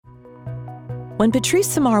When Patrice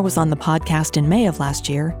Samar was on the podcast in May of last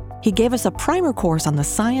year, he gave us a primer course on the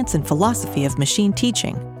science and philosophy of machine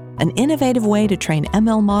teaching, an innovative way to train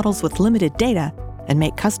ML models with limited data and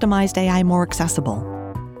make customized AI more accessible.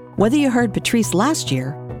 Whether you heard Patrice last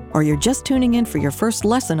year, or you're just tuning in for your first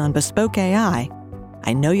lesson on bespoke AI,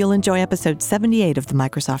 I know you'll enjoy episode 78 of the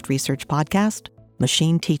Microsoft Research Podcast,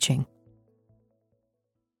 Machine Teaching.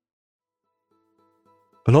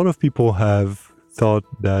 A lot of people have thought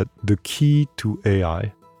that the key to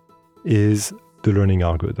AI is the learning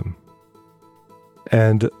algorithm.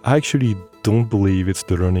 And I actually don't believe it's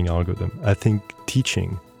the learning algorithm. I think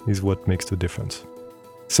teaching is what makes the difference.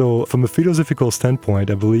 So from a philosophical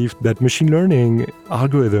standpoint, I believe that machine learning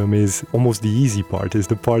algorithm is almost the easy part, is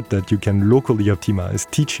the part that you can locally optimize.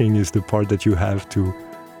 Teaching is the part that you have to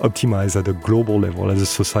optimize at a global level, at a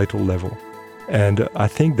societal level. And I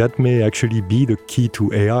think that may actually be the key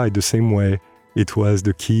to AI the same way it was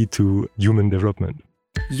the key to human development.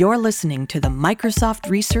 You're listening to the Microsoft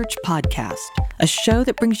Research Podcast, a show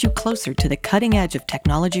that brings you closer to the cutting edge of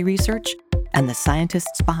technology research and the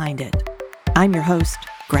scientists behind it. I'm your host,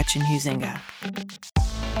 Gretchen Huizinga.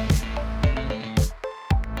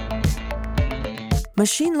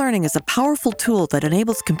 Machine learning is a powerful tool that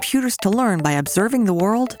enables computers to learn by observing the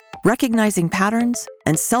world, recognizing patterns,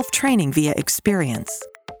 and self-training via experience,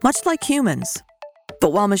 much like humans.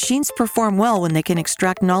 But while machines perform well when they can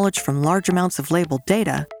extract knowledge from large amounts of labeled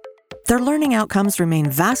data, their learning outcomes remain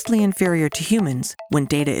vastly inferior to humans when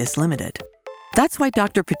data is limited. That's why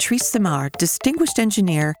Dr. Patrice Samar, distinguished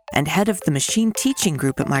engineer and head of the machine teaching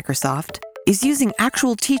group at Microsoft, is using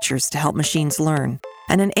actual teachers to help machines learn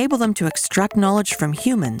and enable them to extract knowledge from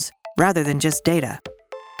humans rather than just data.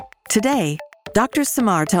 Today, Dr.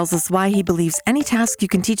 Samar tells us why he believes any task you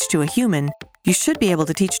can teach to a human, you should be able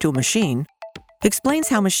to teach to a machine, explains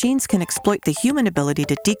how machines can exploit the human ability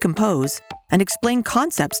to decompose and explain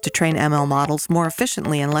concepts to train ML models more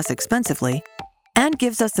efficiently and less expensively, and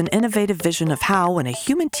gives us an innovative vision of how, when a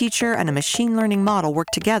human teacher and a machine learning model work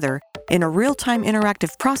together in a real-time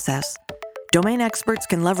interactive process, domain experts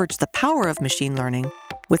can leverage the power of machine learning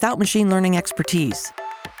without machine learning expertise.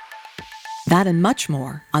 That and much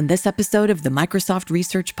more on this episode of the Microsoft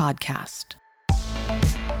Research Podcast.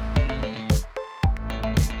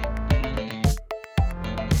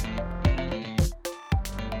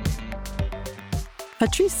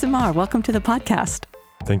 Patrice Samar, welcome to the podcast.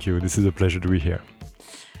 Thank you. This is a pleasure to be here.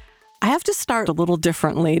 I have to start a little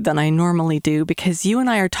differently than I normally do because you and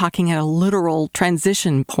I are talking at a literal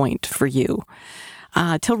transition point for you.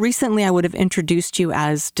 Till recently, I would have introduced you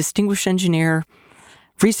as Distinguished Engineer,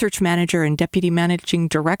 Research Manager, and Deputy Managing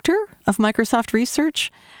Director of Microsoft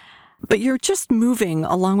Research. But you're just moving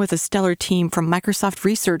along with a stellar team from Microsoft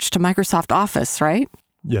Research to Microsoft Office, right?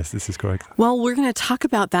 Yes, this is correct. Well, we're going to talk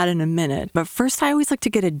about that in a minute. But first, I always like to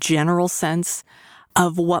get a general sense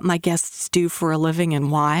of what my guests do for a living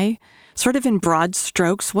and why. Sort of in broad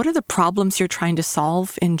strokes, what are the problems you're trying to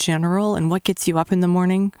solve in general, and what gets you up in the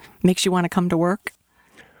morning, makes you want to come to work?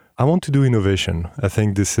 I want to do innovation. I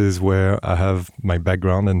think this is where I have my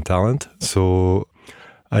background and talent. So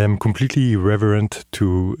I am completely irreverent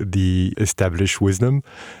to the established wisdom,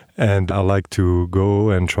 and I like to go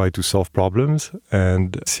and try to solve problems.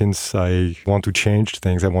 And since I want to change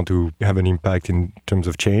things, I want to have an impact in terms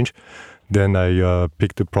of change, then I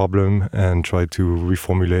pick the problem and try to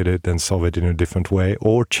reformulate it and solve it in a different way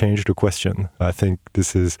or change the question. I think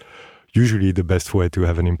this is usually the best way to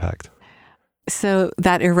have an impact. So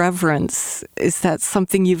that irreverence, is that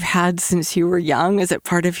something you've had since you were young? Is it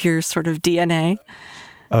part of your sort of DNA?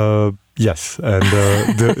 Yes. And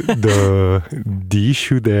the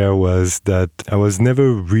issue there was that I was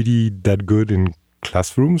never really that good in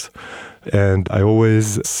classrooms. And I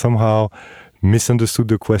always somehow misunderstood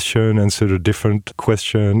the question, answered a different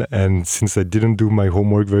question. And since I didn't do my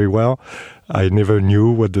homework very well, I never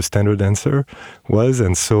knew what the standard answer was.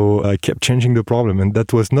 And so I kept changing the problem. And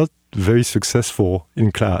that was not very successful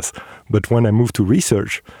in class. But when I moved to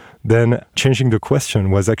research, then changing the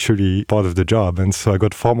question was actually part of the job. And so I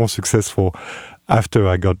got far more successful after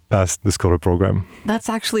I got past the Scholar program. That's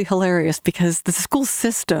actually hilarious because the school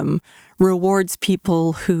system rewards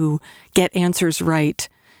people who get answers right.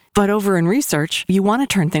 But over in research, you want to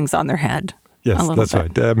turn things on their head. Yes, that's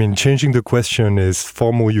right. I mean, changing the question is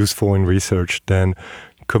far more useful in research than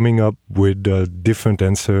coming up with a different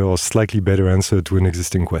answer or slightly better answer to an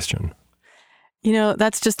existing question. You know,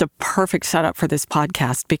 that's just a perfect setup for this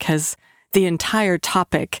podcast because the entire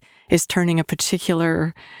topic is turning a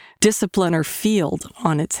particular discipline or field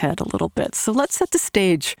on its head a little bit. So let's set the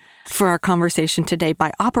stage for our conversation today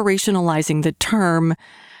by operationalizing the term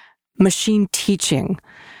machine teaching.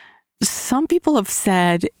 some people have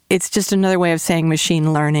said it's just another way of saying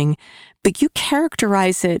machine learning, but you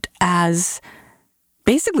characterize it as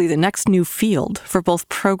basically the next new field for both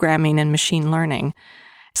programming and machine learning.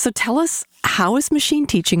 So tell us, how is machine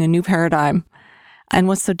teaching a new paradigm? And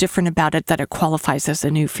what's so different about it that it qualifies as a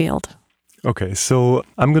new field? Okay, so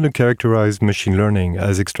I'm going to characterize machine learning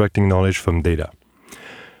as extracting knowledge from data.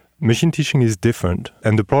 Machine teaching is different,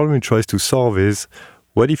 and the problem it tries to solve is,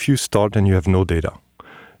 what if you start and you have no data?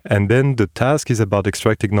 And then the task is about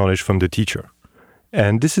extracting knowledge from the teacher.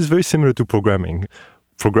 And this is very similar to programming.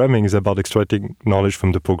 Programming is about extracting knowledge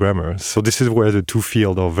from the programmer. So this is where the two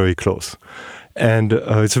fields are very close. And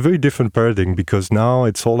it's a very different paradigm because now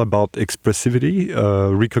it's all about expressivity,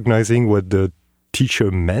 recognizing what the teacher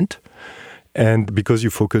meant. And because you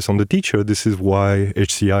focus on the teacher, this is why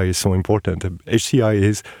HCI is so important. HCI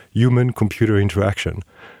is human-computer interaction.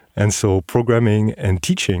 And so programming and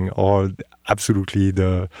teaching are absolutely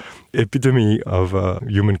the epitome of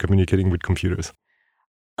human communicating with computers.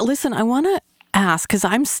 Listen, I want to ask, because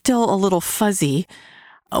I'm still a little fuzzy,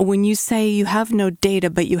 when you say you have no data,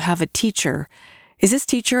 but you have a teacher, is this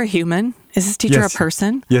teacher a human? Is this teacher a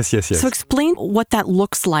person? Yes. So explain what that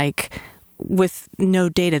looks like with no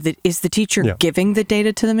data. Is the teacher giving the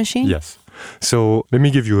data to the machine? Yes. So let me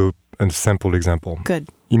give you a sample example. Good.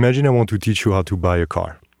 Imagine I want to teach you how to buy a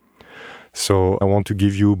car. So I want to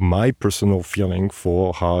give you my personal feeling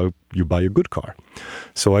for how you buy a good car.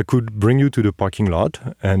 So I could bring you to the parking lot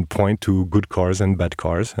and point to good cars and bad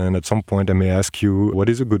cars. And at some point I may ask you, what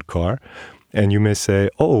is a good car? And you may say,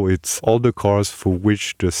 oh, it's all the cars for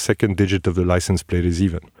which the second digit of the license plate is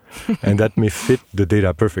even. And that may fit the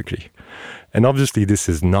data perfectly. And obviously this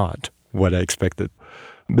is not what I expected.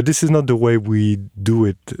 But this is not the way we do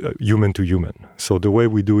it human to human. So the way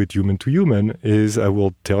we do it human to human is I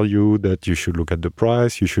will tell you that you should look at the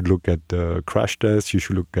price, you should look at the crash test, you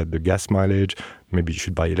should look at the gas mileage, maybe you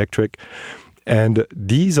should buy electric. And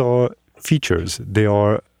these are features. They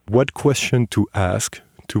are what question to ask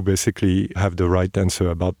to basically have the right answer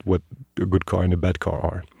about what a good car and a bad car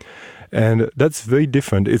are. And that's very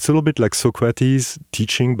different. It's a little bit like Socrates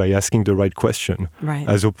teaching by asking the right question, right,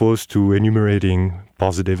 as opposed to enumerating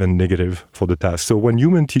positive and negative for the task. So when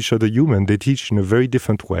humans teach other human, they teach in a very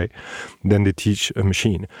different way than they teach a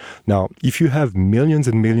machine. Now, if you have millions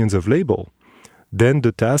and millions of labels, then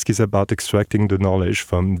the task is about extracting the knowledge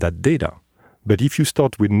from that data. But if you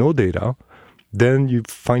start with no data, then you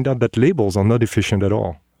find out that labels are not efficient at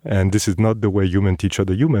all. And this is not the way humans teach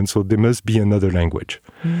other humans, so there must be another language.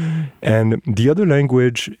 And the other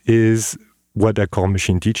language is what I call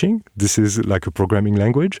machine teaching. This is like a programming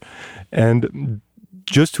language. And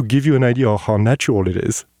just to give you an idea of how natural it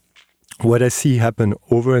is, what I see happen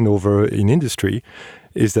over and over in industry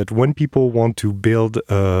is that when people want to build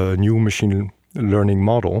a new machine learning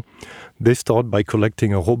model, they start by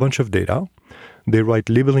collecting a whole bunch of data. They write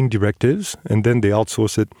labeling directives, and then they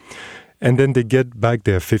outsource it. And then they get back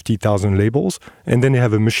their 50,000 labels, and then they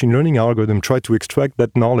have a machine learning algorithm try to extract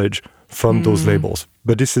that knowledge from those labels.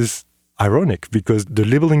 But this is ironic because the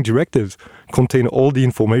labeling directives contain all the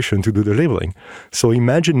information to do the labeling. So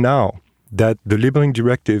imagine now that the labeling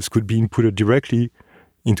directives could be inputted directly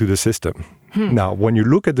into the system. Now, when you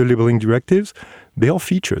look at the labeling directives, they are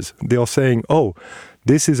features. They are saying, oh,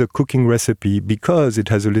 this is a cooking recipe because it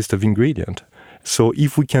has a list of ingredients. So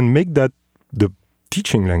if we can make that the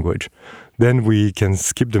teaching language, then we can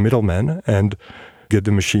skip the middleman and get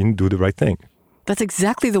the machine do the right thing. That's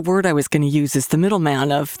exactly the word I was going to use, is the middleman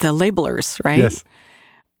of the labelers, right? Yes.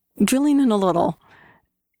 Drilling in a little,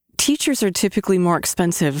 teachers are typically more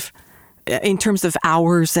expensive in terms of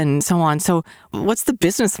hours and so on. So what's the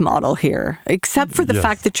business model here? Except for the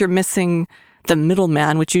fact that you're missing the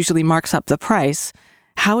middleman, which usually marks up the price,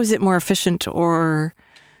 how is it more efficient or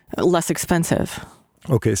less expensive?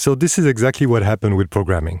 Okay, so this is exactly what happened with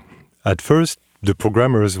programming. At first, the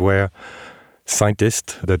programmers were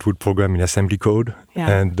scientists that would program in assembly code.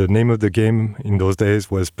 And the name of the game in those days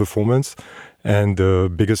was performance and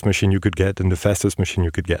the biggest machine you could get and the fastest machine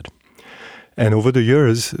you could get. And over the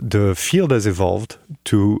years, the field has evolved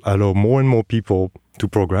to allow more and more people to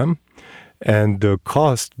program. And the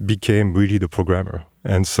cost became really the programmer.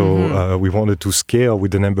 And so we wanted to scale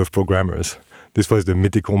with the number of programmers. This was the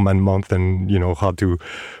mythical man month, and how to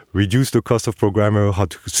reduce the cost of programmer, how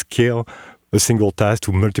to scale a single task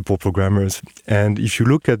to multiple programmers. And if you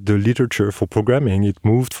look at the literature for programming, it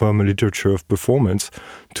moved from a literature of performance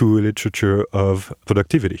to a literature of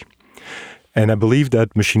productivity. And I believe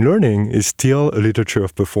that machine learning is still a literature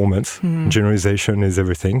of performance. Generalization is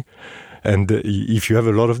everything. And if you have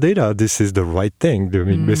a lot of data, this is the right thing. I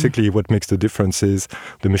mean, basically what makes the difference is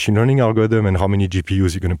the machine learning algorithm and how many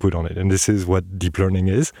GPUs you're going to put on it. And this is what deep learning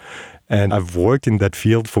is. And I've worked in that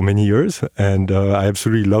field for many years, and I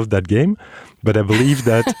absolutely love that game. But I believe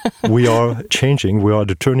that we are changing. We are at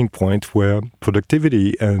the turning point where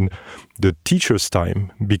productivity and the teacher's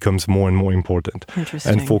time becomes more and more important.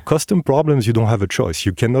 Interesting. And for custom problems, you don't have a choice.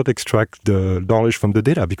 You cannot extract the knowledge from the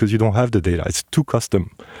data because you don't have the data. It's too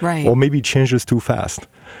custom. Right. Or maybe it changes too fast.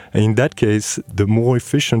 And in that case, the more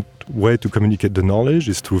efficient way to communicate the knowledge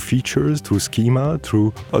is through features, through schema,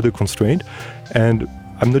 through other constraints. And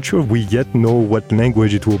I'm not sure we yet know what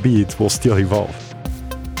language it will be. It will still evolve.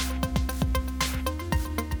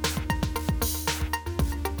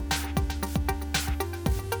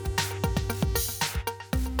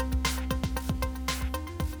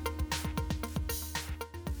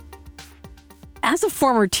 As a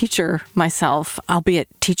former teacher myself, albeit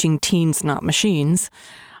teaching teens, not machines,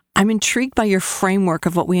 I'm intrigued by your framework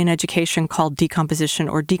of what we in education call decomposition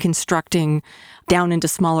or deconstructing down into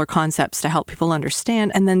smaller concepts to help people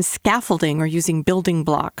understand, and then scaffolding or using building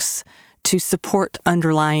blocks to support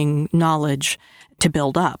underlying knowledge to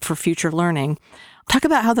build up for future learning. Talk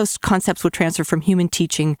about how those concepts would transfer from human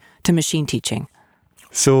teaching to machine teaching.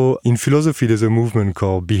 So in philosophy, there's a movement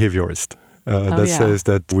called behaviorist. Says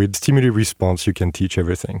that with stimuli response, you can teach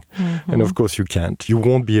everything. Mm-hmm. And of course, you can't. You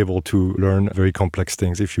won't be able to learn very complex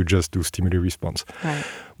things if you just do stimuli response. Right.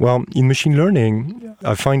 Well, in machine learning,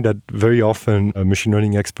 I find that very often a machine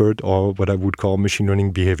learning expert or what I would call machine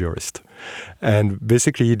learning behaviorist. And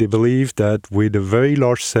basically, they believe that with a very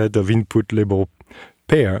large set of input label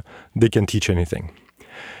pair, they can teach anything.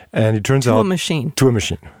 And it turns out... To a machine. To a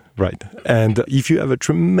machine. Right. And if you have a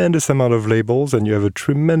tremendous amount of labels and you have a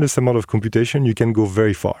tremendous amount of computation, you can go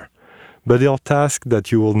very far. But there are tasks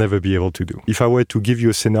that you will never be able to do. If I were to give you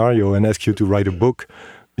a scenario and ask you to write a book,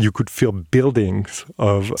 you could fill buildings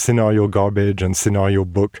of scenario garbage and scenario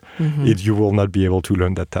book. Mm-hmm. You will not be able to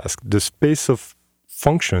learn that task. The space of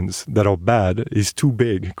functions that are bad is too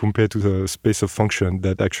big compared to the space of function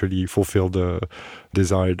that actually fulfill the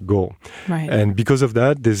desired goal. Right. And because of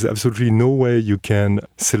that, there's absolutely no way you can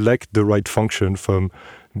select the right function from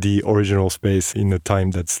the original space in a time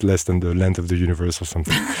that's less than the length of the universe or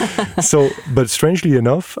something. But strangely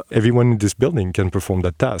enough, everyone in this building can perform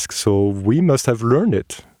that task. So we must have learned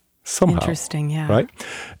it somehow. Interesting, yeah. Right?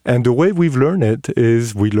 And the way we've learned it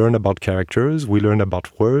is we learn about characters, we learn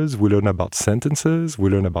about words, we learn about sentences,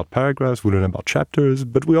 we learn about paragraphs, we learn about chapters,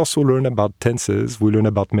 but we also learn about tenses, we learn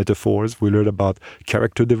about metaphors, we learn about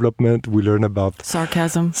character development, we learn about...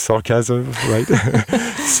 Sarcasm, right?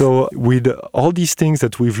 So with all these things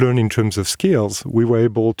that we've learned in terms of skills, we were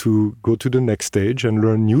able to go to the next stage and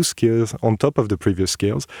learn new skills on top of the previous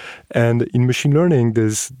skills. And in machine learning,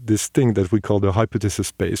 there's this thing that we call the hypothesis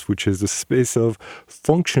space, which is the space of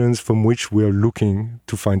functions from which we are looking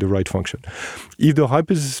to find the right function. If the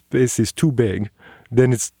hypothesis space is too big,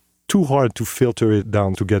 then it's too hard to filter it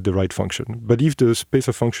down to get the right function. But if the space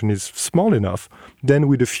of function is small enough, then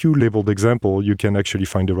with a few labeled examples, you can actually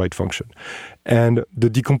find the right function. And the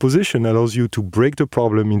decomposition allows you to break the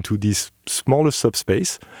problem into this smaller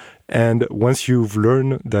subspace. And once you've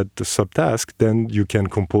learned that the subtask, then you can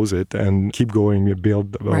compose it and keep going and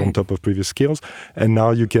build on top of previous skills. And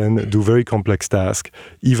now you can do very complex tasks,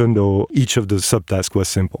 even though each of the subtasks was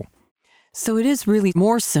simple. So it is really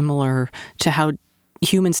more similar to how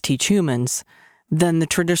humans teach humans than the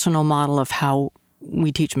traditional model of how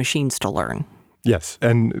we teach machines to learn. Yes,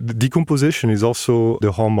 and the decomposition is also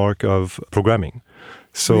the hallmark of programming.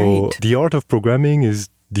 So the art of programming is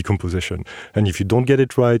decomposition. And if you don't get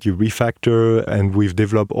it right, you refactor, and we've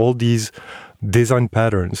developed all these design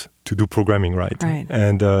patterns to do programming right.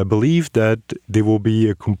 And believe that there will be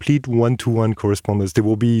a complete one-to-one correspondence. There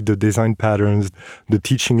will be the design patterns, the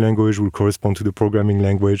teaching language will correspond to the programming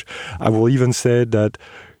language. I will even say that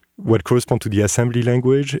what corresponds to the assembly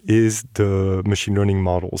language is the machine learning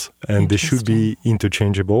models, and they should be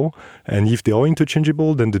interchangeable. And if they are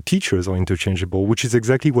interchangeable, then the teachers are interchangeable, which is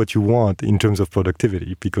exactly what you want in terms of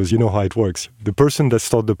productivity, because you know how it works. The person that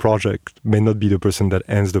starts the project may not be the person that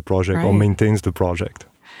ends the project or maintains the project.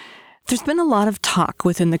 There's been a lot of talk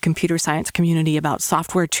within the computer science community about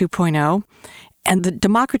software 2.0 and the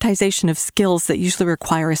democratization of skills that usually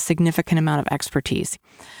require a significant amount of expertise.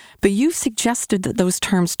 But you've suggested that those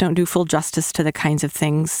terms don't do full justice to the kinds of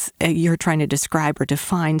things you're trying to describe or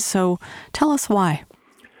define. So tell us why.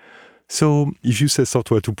 So if you say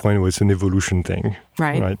software 2.0, it's an evolution thing.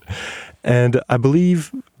 Right. And I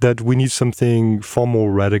believe that we need something far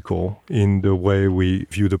more radical in the way we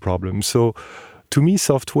view the problem. So to me,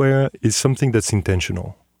 software is something that's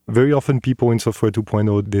intentional. very often people in Software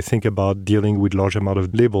 2.0, they think about dealing with large amount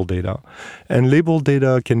of label data. And label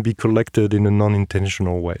data can be collected in a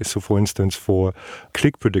non-intentional way. So for instance, for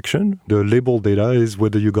click prediction, the label data is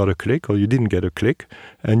whether you got a click or you didn't get a click,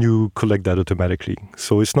 and you collect that automatically.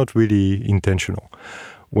 So it's not really intentional.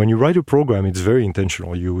 When you write a program, it's very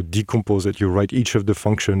intentional. You decompose it, you write each of the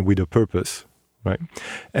function with a purpose. Right.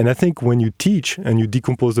 And I think when you teach and you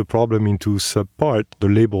decompose the problem into subpart, the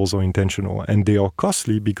labels are intentional and they are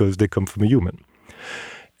costly because they come from a human.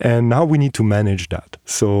 And now we need to manage that.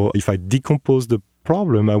 So if I decompose the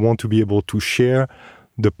problem, I want to be able to share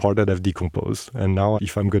the part that I've decomposed. And now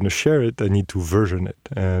if I'm going to share it, I need to version it.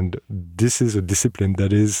 And this is a discipline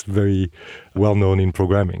that is very well known in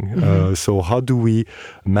programming. Mm-hmm. So how do we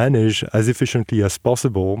manage as efficiently as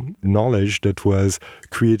possible knowledge that was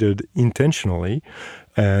created intentionally?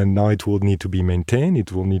 And now it will need to be maintained,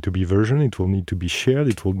 it will need to be versioned, it will need to be shared,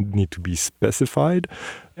 it will need to be specified.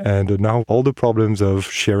 And now all the problems of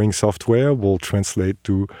sharing software will translate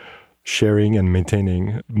to sharing and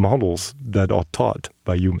maintaining models that are taught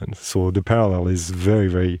by humans. So the parallel is very,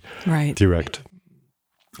 very direct.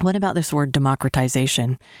 What about this word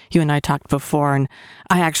democratization? You and I talked before, and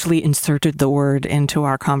I actually inserted the word into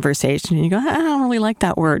our conversation. And you go, I don't really like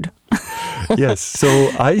that word. Yes. So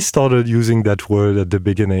I started using that word at the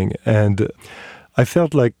beginning, and I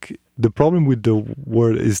felt like the problem with the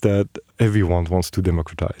word is that everyone wants to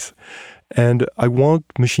democratize. And I want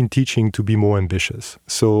machine teaching to be more ambitious.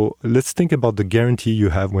 So let's think about the guarantee you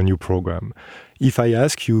have when you program. If I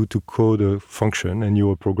ask you to code a function and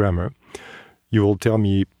you're a programmer, you will tell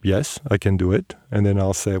me, yes, I can do it. And then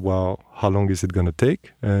I'll say, well, how long is it going to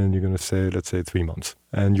take? And you're going to say, let's say 3 months.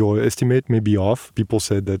 And your estimate may be off. People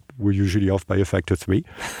said that we're usually off by a factor 3.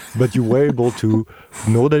 But you were able to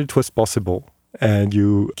know that it was possible. And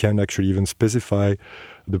you can actually even specify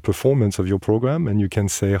the performance of your program, and you can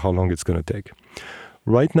say how long it's going to take.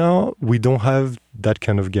 Right now, we don't have that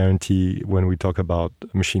kind of guarantee when we talk about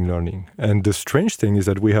machine learning. And the strange thing is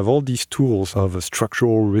that we have all these tools of a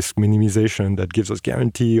structural risk minimization that gives us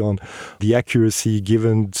guarantee on the accuracy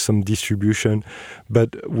given some distribution,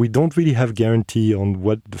 but we don't really have guarantee on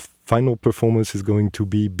what the final performance is going to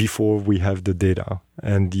be before we have the data.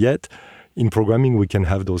 And yet, in programming, we can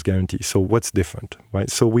have those guarantees. So what's different, right?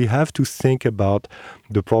 So we have to think about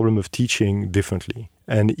the problem of teaching differently.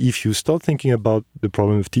 And if you start thinking about the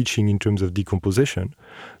problem of teaching in terms of decomposition,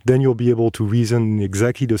 then you'll be able to reason in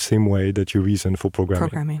exactly the same way that you reason for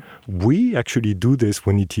programming. We actually do this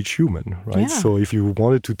when you teach human, right? Yeah. So if you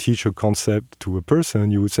wanted to teach a concept to a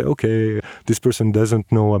person, you would say, okay, this person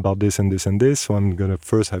doesn't know about this and this and this, so I'm going to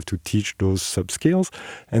first have to teach those sub-skills,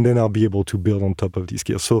 and then I'll be able to build on top of these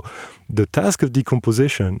skills. So the task of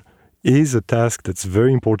decomposition is a task that's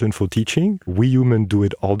very important for teaching. We humans do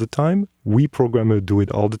it all the time. We programmers do it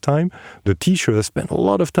all the time. The teacher spent a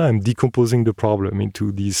lot of time decomposing the problem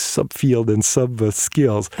into these subfield and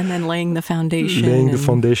sub-skills. And then laying the foundation. The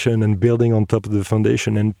foundation and building on top of the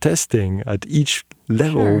foundation and testing at each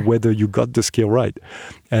level whether you got the skill right.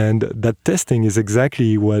 And that testing is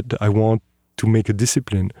exactly what I want to make a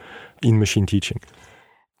discipline in machine teaching.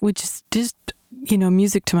 Which is just,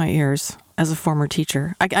 music to my ears. As a former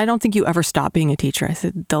teacher, I don't think you ever stop being a teacher. I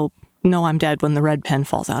said, they'll know I'm dead when the red pen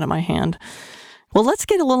falls out of my hand. Well, let's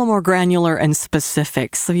get a little more granular and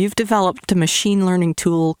specific. So you've developed a machine learning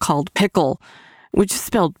tool called Pickle, which is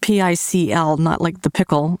spelled P-I-C-L, not like the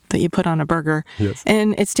pickle that you put on a burger. Yes.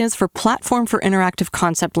 And it stands for Platform for Interactive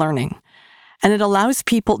Concept Learning. And it allows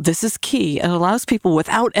people, this is key, it allows people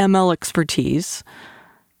without ML expertise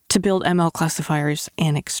to build ML classifiers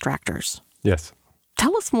and extractors. Yes.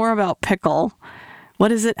 Tell us more about Pickle.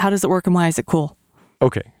 What is it? How does it work? And why is it cool?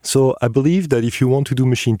 Okay. So I believe that if you want to do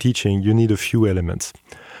machine teaching, you need a few elements.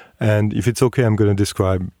 And if it's okay, I'm going to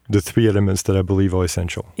describe the 3 elements that I believe are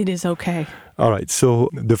essential. It is okay. All right. So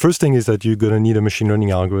the first thing is that you're going to need a machine learning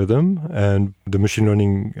algorithm. And the machine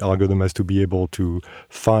learning algorithm has to be able to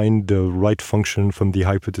find the right function from the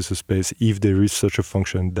hypothesis space if there is such a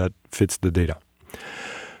function that fits the data.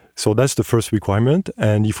 So that's the first requirement.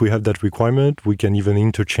 And if we have that requirement, we can even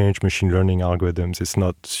interchange machine learning algorithms. It's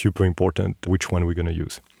not super important which one we're going to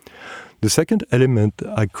use. The second element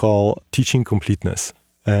I call teaching completeness.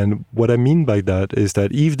 And what I mean by that is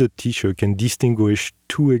that if the teacher can distinguish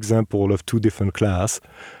 2 examples of 2 different classes,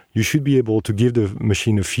 you should be able to give the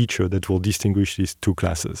machine a feature that will distinguish these 2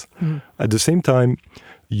 classes. Mm. At the same time,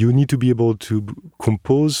 you need to be able to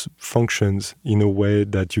compose functions in a way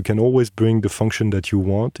that you can always bring the function that you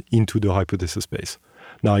want into the hypothesis space.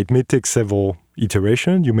 Now, it may take several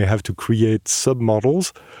iterations. You may have to create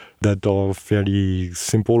submodels that are fairly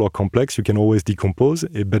simple or complex. You can always decompose,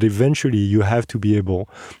 but eventually you have to be able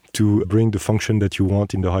to bring the function that you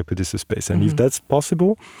want in the hypothesis space. And if that's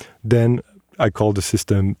possible, then I call the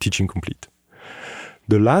system teaching complete.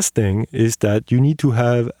 The last thing is that you need to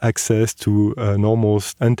have access to an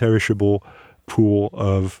almost imperishable pool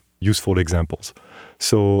of useful examples.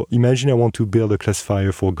 So imagine I want to build a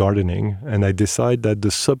classifier for gardening, and I decide that the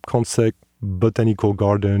subconcept botanical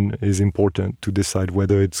garden is important to decide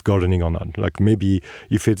whether it's gardening or not. Like maybe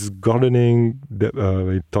if it's gardening,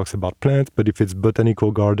 it talks about plants, but if it's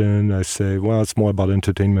botanical garden, I say, well, it's more about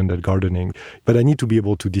entertainment than gardening. But I need to be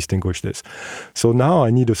able to distinguish this. So now I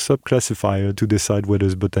need a subclassifier to decide whether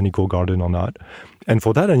it's botanical garden or not. And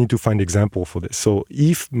for that, I need to find example for this. So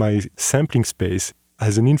if my sampling space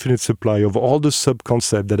has an infinite supply of all the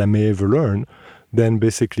subconcepts that I may ever learn, then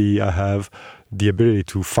basically I have the ability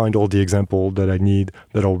to find all the examples that I need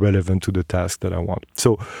that are relevant to the task that I want.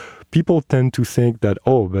 So people tend to think that,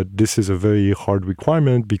 but this is a very hard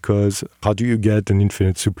requirement because how do you get an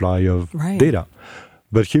infinite supply of data?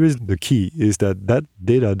 But here is the key, is that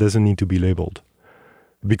data doesn't need to be labeled.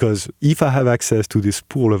 Because if I have access to this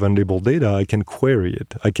pool of unlabeled data, I can query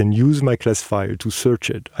it. I can use my classifier to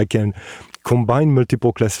search it. I can combine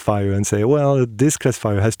multiple classifiers and say, well, this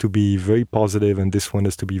classifier has to be very positive and this one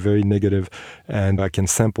has to be very negative, and I can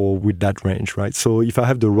sample with that range, right? So if I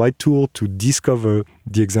have the right tool to discover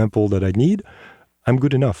the example that I need, I'm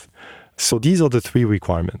good enough. So these are the 3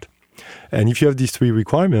 requirements. And if you have these 3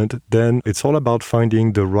 requirements, then it's all about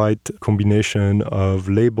finding the right combination of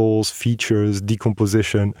labels, features,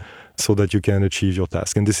 decomposition, so that you can achieve your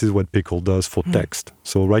task. And this is what Pickle does for text.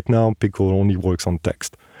 So right now, Pickle only works on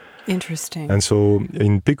text. Interesting. And so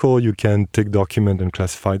in Pickle, you can take document and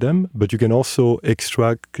classify them, but you can also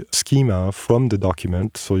extract schema from the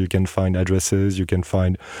document. So you can find addresses, you can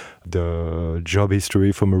find the job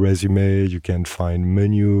history from a resume, you can find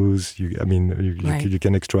menus, you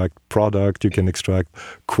can extract product, you can extract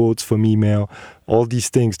quotes from email, all these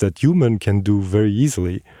things that human can do very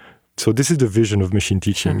easily. So this is the vision of machine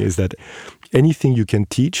teaching, is that anything you can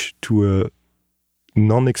teach to a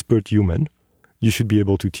non-expert human, you should be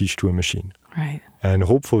able to teach to a machine. Right. And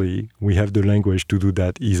hopefully we have the language to do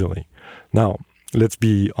that easily. Now, let's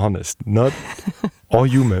be honest. Not all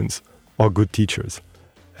humans are good teachers.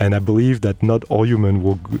 And I believe that not all humans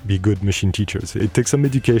will be good machine teachers. It takes some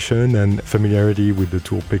education and familiarity with the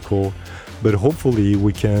tool Pickle, but hopefully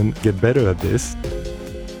we can get better at this.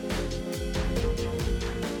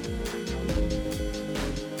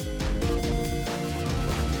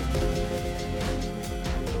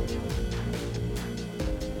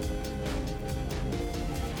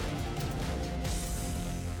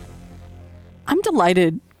 I'm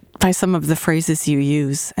delighted by some of the phrases you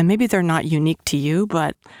use, and maybe they're not unique to you,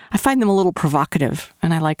 but I find them a little provocative,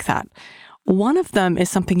 and I like that. One of them is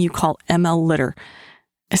something you call ML litter.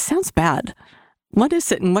 It sounds bad. What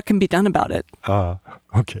is it, and what can be done about it?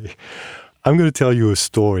 Okay. I'm going to tell you a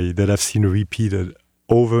story that I've seen repeated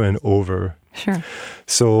over and over. Sure.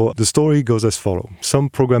 So the story goes as follows. Some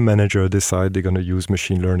program manager decide they're going to use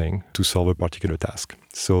machine learning to solve a particular task.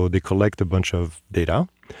 So they collect a bunch of data,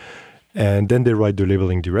 and then they write the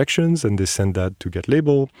labeling directions and they send that to get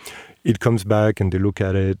labeled. It comes back and they look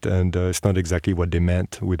at it and it's not exactly what they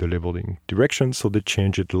meant with the labeling directions. So they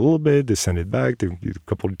change it a little bit, they send it back, they do a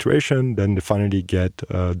couple iterations, then they finally get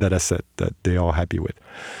a data set that they are happy with.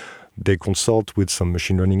 They consult with some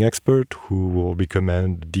machine learning expert who will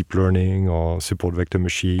recommend deep learning or support vector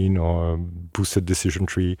machine or boosted decision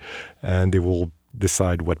tree, and they will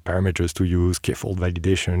decide what parameters to use, k-fold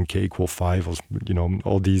validation, k = 5, or,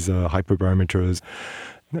 all these hyperparameters.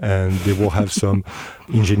 And they will have some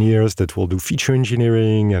engineers that will do feature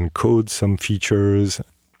engineering and code some features.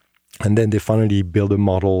 And then they finally build a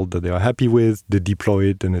model that they are happy with. They deploy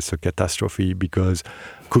it, and it's a catastrophe because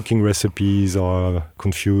cooking recipes are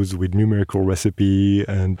confused with numerical recipe,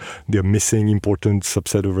 and they're missing important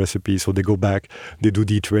subset of recipes. So they go back, they do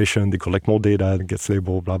the iteration, they collect more data, it gets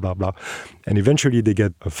labeled, blah, blah, blah. And eventually they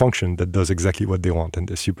get a function that does exactly what they want. And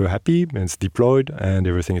they're super happy, and it's deployed, and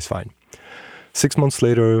everything is fine. 6 months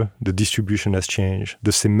later, the distribution has changed.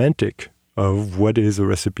 The semantic of what is a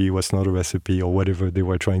recipe, what's not a recipe, or whatever they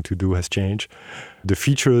were trying to do has changed. The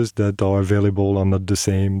features that are available are not the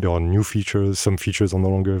same. There are new features. Some features are no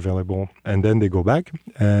longer available. And then they go back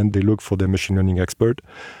and they look for their machine learning expert.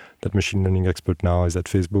 That machine learning expert now is at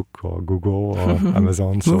Facebook or Google or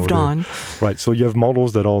Amazon. Moved on. Right. So you have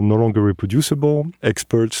models that are no longer reproducible,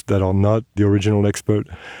 experts that are not the original expert.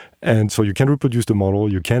 And so you can reproduce the model,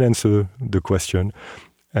 you can answer the question.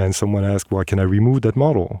 and someone asks, well, can I remove that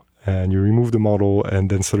model? And you remove the model,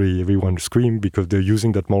 and then suddenly everyone screams because they're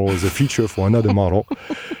using that model as a feature for another model.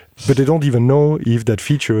 But they don't even know if that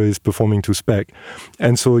feature is performing to spec.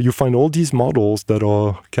 And so you find all these models that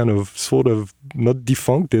are kind of sort of not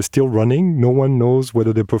defunct, they're still running. No one knows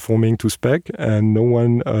whether they're performing to spec, and no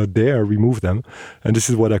one dare remove them. And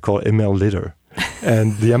this is what I call ML litter.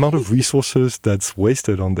 And the amount of resources that's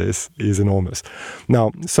wasted on this is enormous.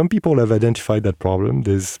 Now, some people have identified that problem.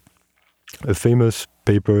 There's a famous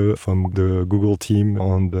paper from the Google team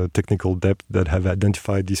on the technical depth that have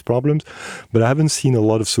identified these problems, but I haven't seen a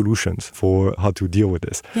lot of solutions for how to deal with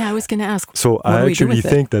this. Yeah, I was going to ask. So I actually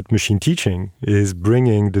think that machine teaching is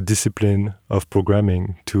bringing the discipline of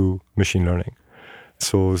programming to machine learning.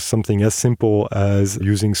 So something as simple as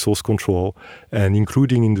using source control and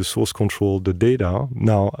including in the source control the data.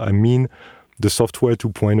 Now, I mean the software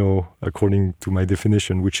 2.0, according to my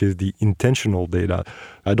definition, which is the intentional data.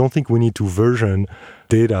 I don't think we need to version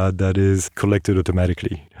data that is collected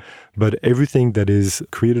automatically. But everything that is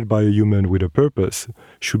created by a human with a purpose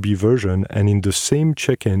should be versioned. And in the same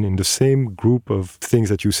check-in, in the same group of things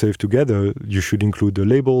that you save together, you should include the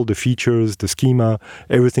label, the features, the schema,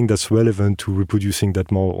 everything that's relevant to reproducing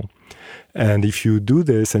that model. And if you do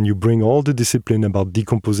this and you bring all the discipline about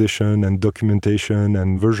decomposition and documentation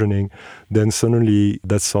and versioning, then suddenly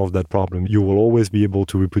that solves that problem. You will always be able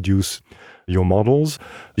to reproduce your models.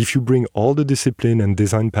 If you bring all the discipline and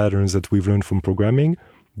design patterns that we've learned from programming,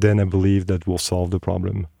 then I believe that will solve the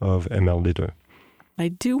problem of ML litter. I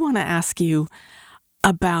do want to ask you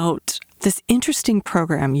about this interesting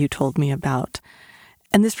program you told me about.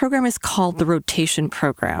 And this program is called the Rotation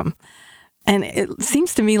Program. And it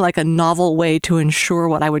seems to me like a novel way to ensure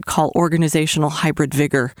what I would call organizational hybrid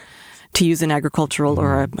vigor, to use an agricultural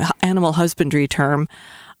or an animal husbandry term.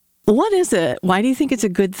 What is it? Why do you think it's a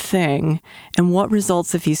good thing? And what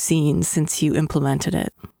results have you seen since you implemented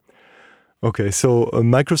it? Okay, so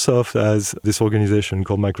Microsoft has this organization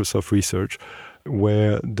called Microsoft Research,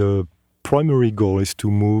 where the primary goal is to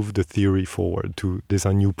move the theory forward, to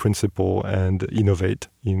design new principle and innovate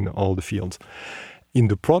in all the fields. In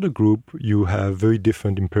the product group, you have very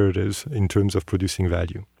different imperatives in terms of producing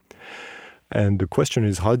value. And the question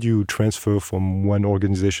is, how do you transfer from one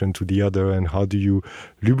organization to the other, and how do you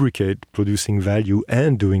lubricate producing value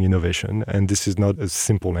and doing innovation? And this is not a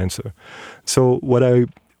simple answer. So what I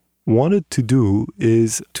wanted to do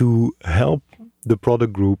is to help the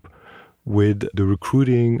product group with the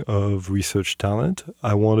recruiting of research talent.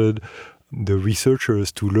 I wanted the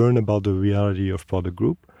researchers to learn about the reality of product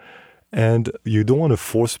group. And you don't want to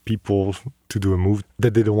force people to do a move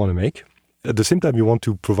that they don't want to make. At the same time, you want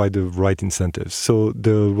to provide the right incentives. So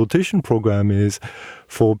the rotation program is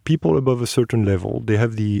for people above a certain level. They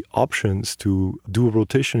have the options to do a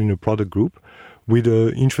rotation in a product group with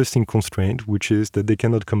an interesting constraint, which is that they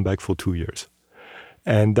cannot come back for 2 years.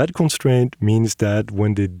 And that constraint means that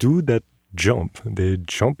when they do that jump, they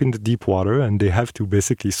jump in the deep water and they have to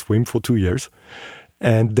basically swim for 2 years.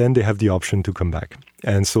 And then they have the option to come back.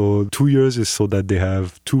 And so 2 years is so that they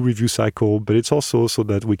have 2 review cycles, but it's also so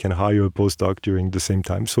that we can hire a postdoc during the same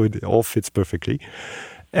time. So it all fits perfectly.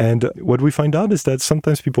 And what we find out is that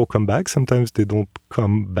sometimes people come back, sometimes they don't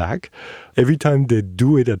come back. Every time they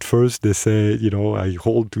do it at first, they say, I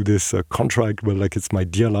hold to this contract, but like it's my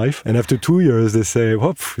dear life. And after 2 years, they say,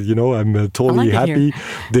 I'm totally happy.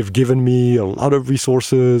 They've given me a lot of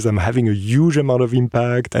resources. I'm having a huge amount of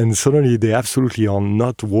impact. And suddenly they absolutely are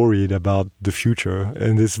not worried about the future.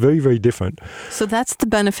 And it's very, very different. So that's the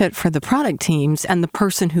benefit for the product teams and the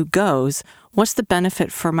person who goes. What's the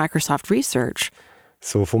benefit for Microsoft Research?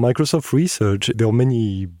 So for Microsoft Research, there are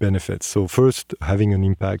many benefits. So first, having an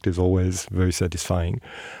impact is always very satisfying.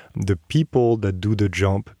 The people that do the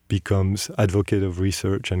jump becomes advocate of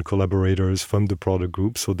research and collaborators from the product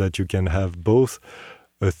group so that you can have both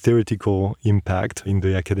a theoretical impact in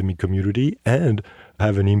the academic community and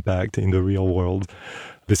have an impact in the real world.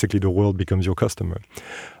 Basically, the world becomes your customer.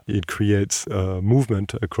 It creates a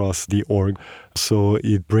movement across the org. So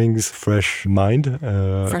it brings fresh mind.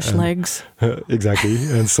 Fresh legs. Exactly.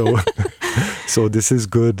 And so so this is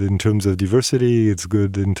good in terms of diversity. It's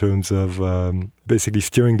good in terms of basically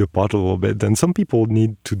steering the pot a little bit. And some people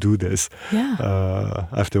need to do this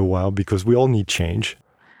after a while because we all need change.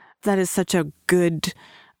 That is such a good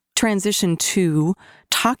transition to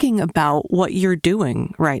talking about what you're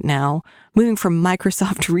doing right now, moving from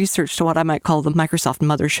Microsoft Research to what I might call the Microsoft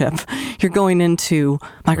mothership. You're going into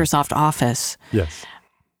Microsoft Office. Yes.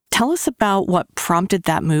 Tell us about what prompted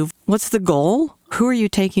that move. What's the goal? Who are you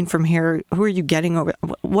taking from here? Who are you getting over?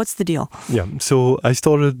 What's the deal? Yeah. So I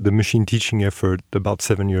started the machine teaching effort about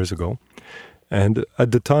 7 years ago. And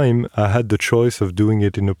at the time, I had the choice of doing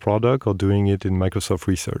it in a product or doing it in Microsoft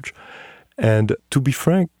Research. And to be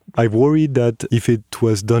frank, I worried that if it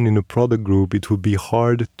was done in a product group, it would be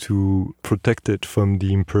hard to protect it from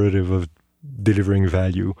the imperative of delivering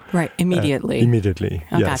value. Right, immediately. Immediately,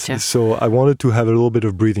 oh, yes. Gotcha. So I wanted to have a little bit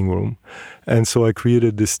of breathing room. And so I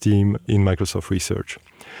created this team in Microsoft Research.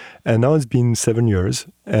 And now it's been 7 years,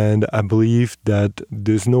 and I believe that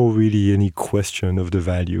there's no really any question of the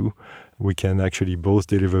value. We can actually both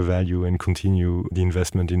deliver value and continue the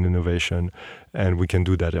investment in innovation, and we can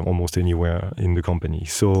do that almost anywhere in the company.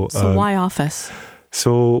 So why Office?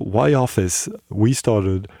 So why Office? We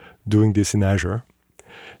started doing this in Azure,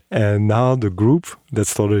 and now the group that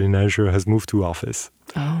started in Azure has moved to Office.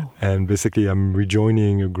 Oh. And basically, I'm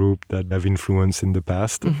rejoining a group that have influenced in the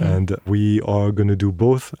past, and we are going to do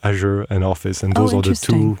both Azure and Office, and those are the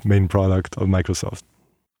two main products of Microsoft.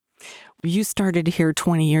 You started here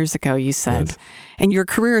 20 years ago, you said, Yes. and your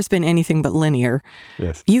career has been anything but linear.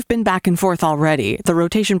 Yes. You've been back and forth already. The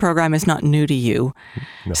rotation program is not new to you.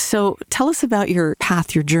 No. So tell us about your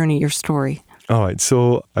path, your journey, your story. All right.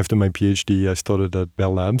 So after my PhD, I started at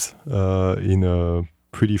Bell Labs in a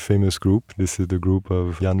pretty famous group. This is the group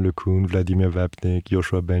of Yann LeCun, Vladimir Vapnik,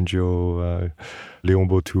 Yoshua Bengio, Léon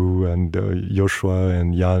Bautou, and Yoshua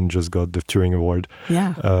and Yann just got the Turing Award.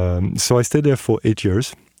 Yeah. So I stayed there for 8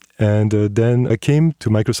 years. And then I came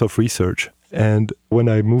to Microsoft Research. And when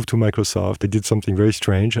I moved to Microsoft, I did something very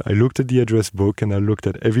strange. I looked at the address book and I looked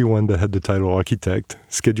at everyone that had the title architect,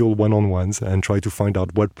 scheduled one-on-ones, and tried to find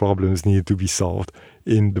out what problems needed to be solved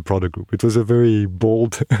in the product group. It was a very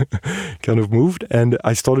bold kind of move. And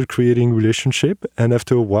I started creating relationship. And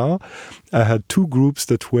after a while, I had two groups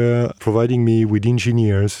that were providing me with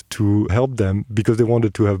engineers to help them because they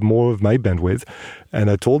wanted to have more of my bandwidth. And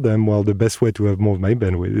I told them, well, the best way to have more of my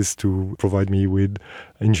bandwidth is to provide me with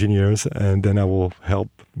engineers, and then I will help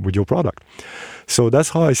with your product. So that's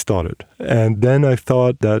how I started. And then I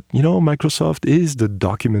thought that, Microsoft is the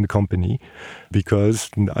document company because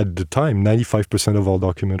at the time, 95% of all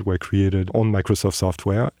documents were created on Microsoft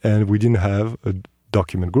software, and we didn't have a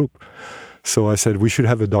document group. So I said, we should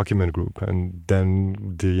have a document group. And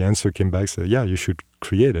then the answer came back, said, yeah, you should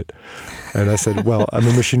create it. And I said, well, I'm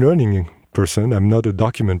a machine learning person. I'm not a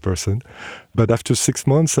document person. But after 6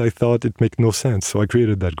 months, I thought it made no sense. So I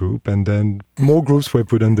created that group. And then more groups were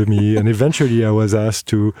put under me. And eventually I was asked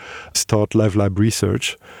to start LiveLab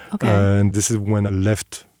Research. Okay. And this is when I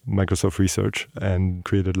left Microsoft Research and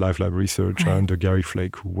created LiveLab Research under Gary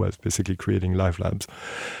Flake, who was basically creating LiveLabs.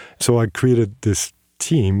 So I created this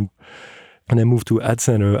team. And I moved to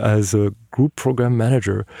AdCenter as a group program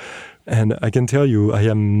manager. And I can tell you, I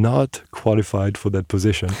am not qualified for that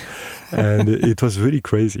position. And it was really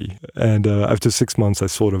crazy. And after 6 months, I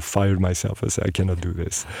sort of fired myself. I said, I cannot do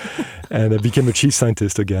this. And I became a chief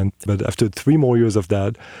scientist again. But after 3 more years of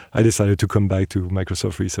that, I decided to come back to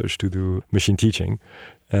Microsoft Research to do machine teaching.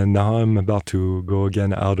 And now I'm about to go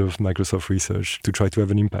again out of Microsoft Research to try to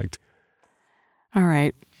have an impact. All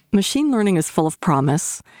right. Machine learning is full of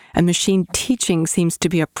promise, and machine teaching seems to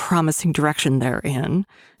be a promising direction they're in.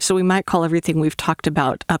 So we might call everything we've talked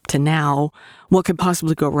about up to now, what could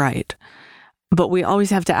possibly go right? But we always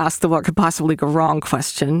have to ask the what could possibly go wrong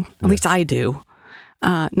question. At least I do.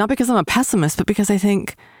 Not because I'm a pessimist, but because I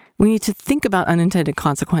think we need to think about unintended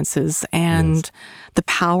consequences and the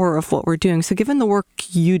power of what we're doing. So given the work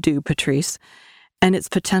you do, Patrice, and its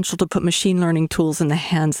potential to put machine learning tools in the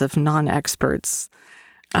hands of non-experts,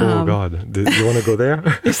 Oh, God. Do you want to go there?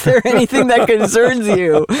 is there anything that concerns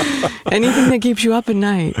you? Anything that keeps you up at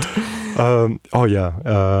night?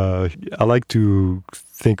 I like to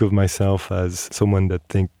think of myself as someone that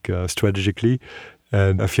think strategically.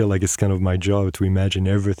 And I feel like it's kind of my job to imagine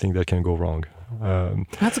everything that can go wrong.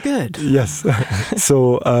 That's good. Yes.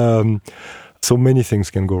 So many things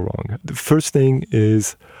can go wrong. The first thing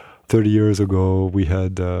is 30 years ago, we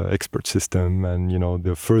had expert system and,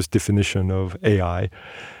 the first definition of AI.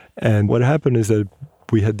 And what happened is that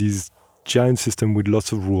we had these giant system with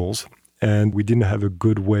lots of rules, and we didn't have a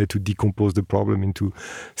good way to decompose the problem into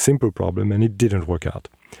simple problem, and it didn't work out.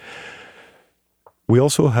 We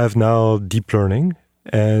also have now deep learning.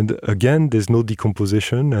 And again, there's no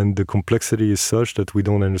decomposition, and the complexity is such that we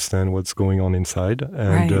don't understand what's going on inside.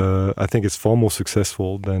 And I think it's far more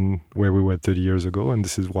successful than where we were 30 years ago, and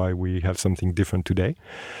this is why we have something different today.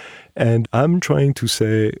 And I'm trying to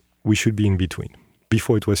say we should be in between.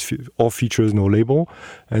 Before it was all features, no label,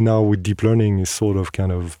 and now with deep learning is sort of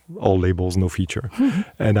kind of all labels, no feature.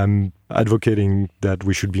 And I'm advocating that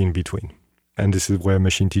we should be in between. And this is where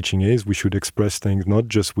machine teaching is. We should express things not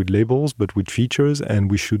just with labels, but with features,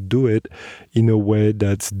 and we should do it in a way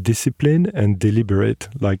that's disciplined and deliberate,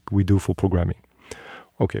 like we do for programming.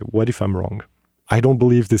 Okay, what if I'm wrong? I don't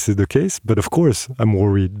believe this is the case, but of course, I'm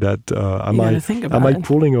worried that am I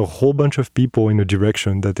pulling a whole bunch of people in a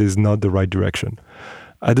direction that is not the right direction.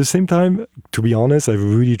 At the same time, to be honest, I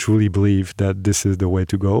really truly believe that this is the way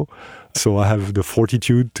to go. So I have the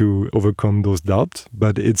fortitude to overcome those doubts,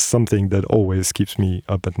 but it's something that always keeps me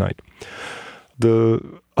up at night.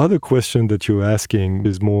 The other question that you're asking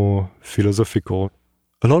is more philosophical.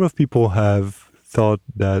 A lot of people have thought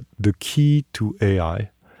that the key to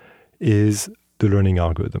AI is the learning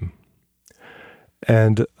algorithm.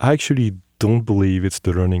 And I actually don't believe it's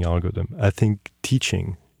the learning algorithm. I think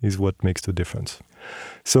teaching is what makes the difference.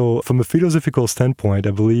 So from a philosophical standpoint,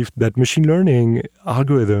 I believe that machine learning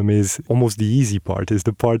algorithm is almost the easy part, is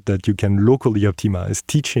the part that you can locally optimize.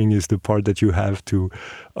 Teaching is the part that you have to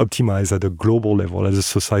optimize at a global level, at a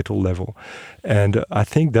societal level. And I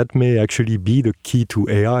think that may actually be the key to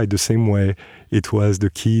AI the same way it was the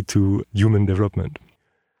key to human development.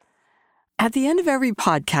 At the end of every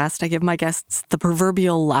podcast, I give my guests the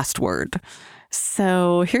proverbial last word.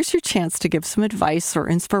 So here's your chance to give some advice or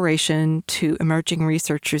inspiration to emerging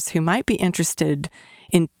researchers who might be interested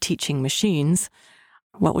in teaching machines.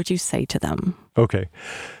 What would you say to them? Okay.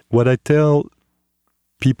 What I tell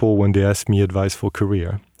people when they ask me advice for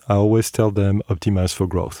career, I always tell them optimize for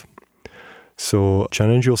growth. So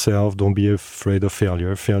challenge yourself. Don't be afraid of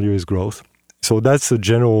failure. Failure is growth. So that's a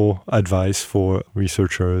general advice for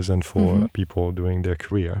researchers and for people doing their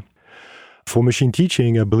career. For machine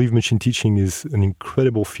teaching, I believe machine teaching is an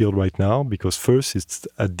incredible field right now because first, it's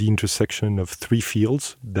at the intersection of three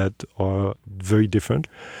fields that are very different.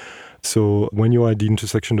 So when you are at the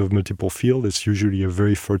intersection of multiple fields, it's usually a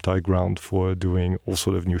very fertile ground for doing all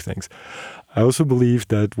sorts of new things. I also believe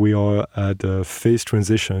that we are at a phase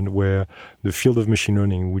transition where the field of machine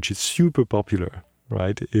learning, which is super popular,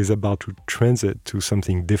 right, is about to transit to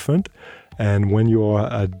something different. And when you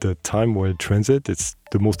are at the time where it transits, it's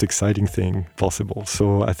the most exciting thing possible.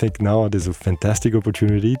 So I think now there's a fantastic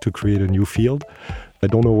opportunity to create a new field. I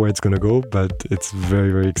don't know where it's going to go, but it's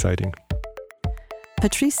very, very exciting.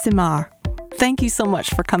 Patrice Simard, thank you so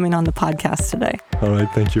much for coming on the podcast today. All right,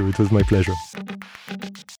 thank you. It was my pleasure.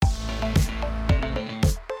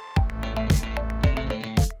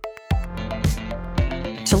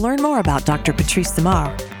 To learn more about Dr. Patrice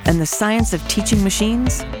Simard and the science of teaching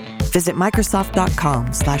machines, visit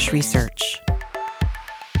Microsoft.com/research.